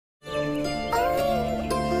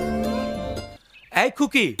এই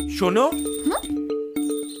খুকি শোনো।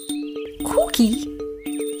 খুকি?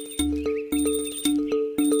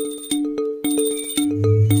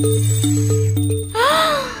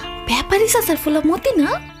 ব্যাপারই চাচার ফুলা মতি না?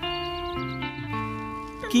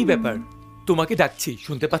 কি ব্যাপার? তোমাকে ডাকছি,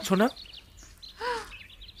 শুনতে পাচ্ছ না?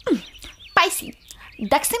 পাইছি,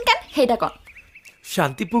 ডাকছেন কেন হেডা কন।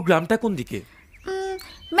 শান্তিপুর গ্রামটা কোন দিকে?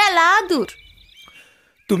 মেলা দূর।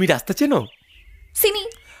 তুমি রাস্তা চেনো? চিনি।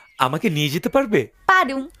 আমাকে নিয়ে যেতে পারবে?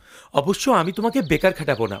 পারুম। অবশ্য আমি তোমাকে বেকার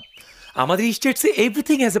খাটাবো না। আমাদের স্টেটসে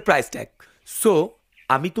everything has a price tag. So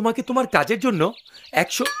আমি তোমাকে তোমার কাজের জন্য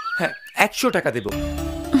 100 টাকা দেব।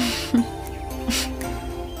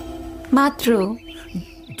 মাত্র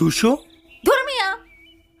 200? ধর্মিয়া।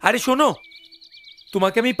 আরে শোনো,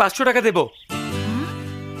 তোমাকে আমি 500 টাকা দেব।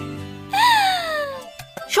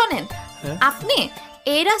 শোনেন, আপনি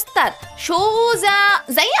এই রাস্তার সোজা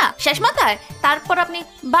যাইয়া শেষ মাথায়, তারপর আপনি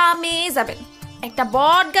বামে যাবেন, একটা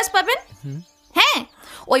বট গাছ পাবেন। হ্যাঁ,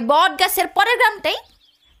 ওই বট গাছের পরের গ্রামটাই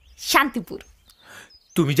শান্তিপুর।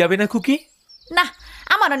 তুমি যাবে না খুকি? না,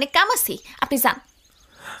 আমার অনেক কাম আছে, আপনি যান।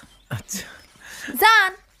 আচ্ছা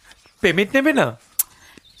যান। পেমেন্ট নেবে না?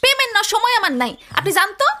 পেমেন্ট না, সময় আমার নাই, আপনি যান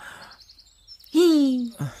তো।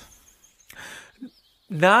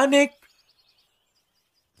 না নেক,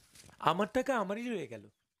 আমার টাকা আমারই রয়ে গেল।